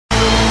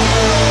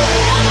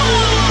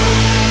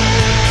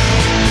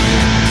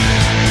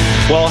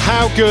Well,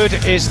 how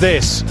good is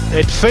this?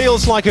 It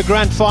feels like a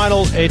grand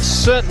final. It's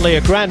certainly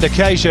a grand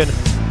occasion.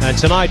 And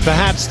tonight,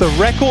 perhaps the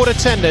record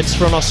attendance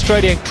for an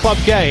Australian club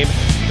game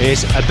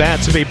is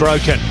about to be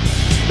broken.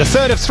 The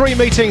third of three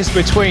meetings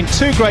between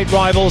two great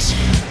rivals.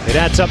 It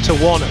adds up to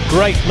one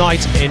great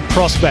night in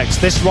prospect.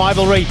 This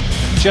rivalry,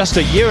 just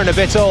a year and a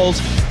bit old,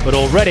 but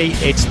already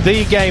it's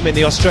the game in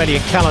the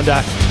Australian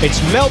calendar. It's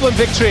Melbourne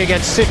victory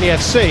against Sydney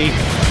FC,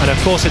 and of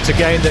course it's a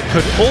game that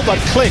could all but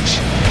clinch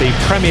the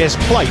Premier's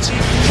plate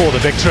for the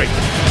victory.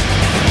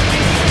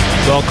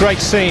 Well, great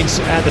scenes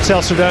at the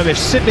Terrace Tifo. If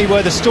Sydney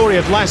were the story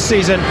of last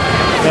season,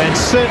 then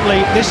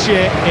certainly this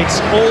year it's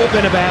all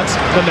been about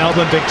the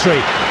Melbourne victory.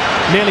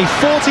 Nearly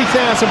 40,000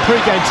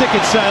 pre-game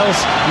ticket sales.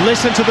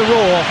 Listen to the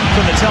roar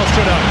from the Terrace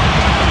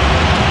Tifo.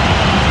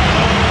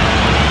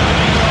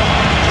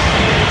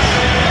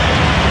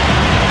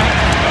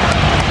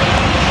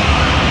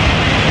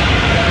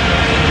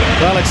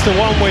 Well, it's the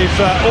one we've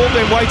all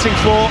been waiting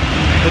for.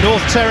 The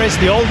North Terrace,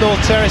 the old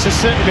North Terrace, has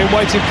certainly been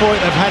waiting for it.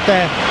 They've had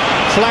their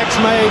flags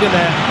made and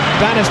their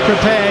banners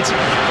prepared.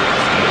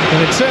 And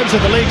in terms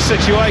of the league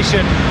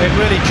situation, it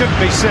really couldn't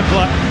be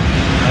simpler.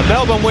 A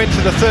Melbourne win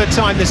for the third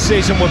time this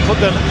season would put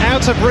them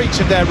out of reach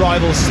of their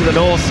rivals to the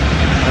north.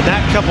 And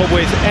that, coupled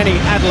with any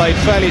Adelaide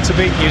failure to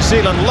beat New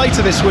Zealand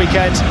later this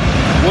weekend,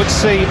 would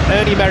see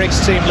Ernie Merrick's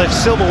team lift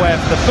silverware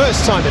for the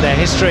first time in their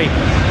history.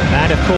 And of course,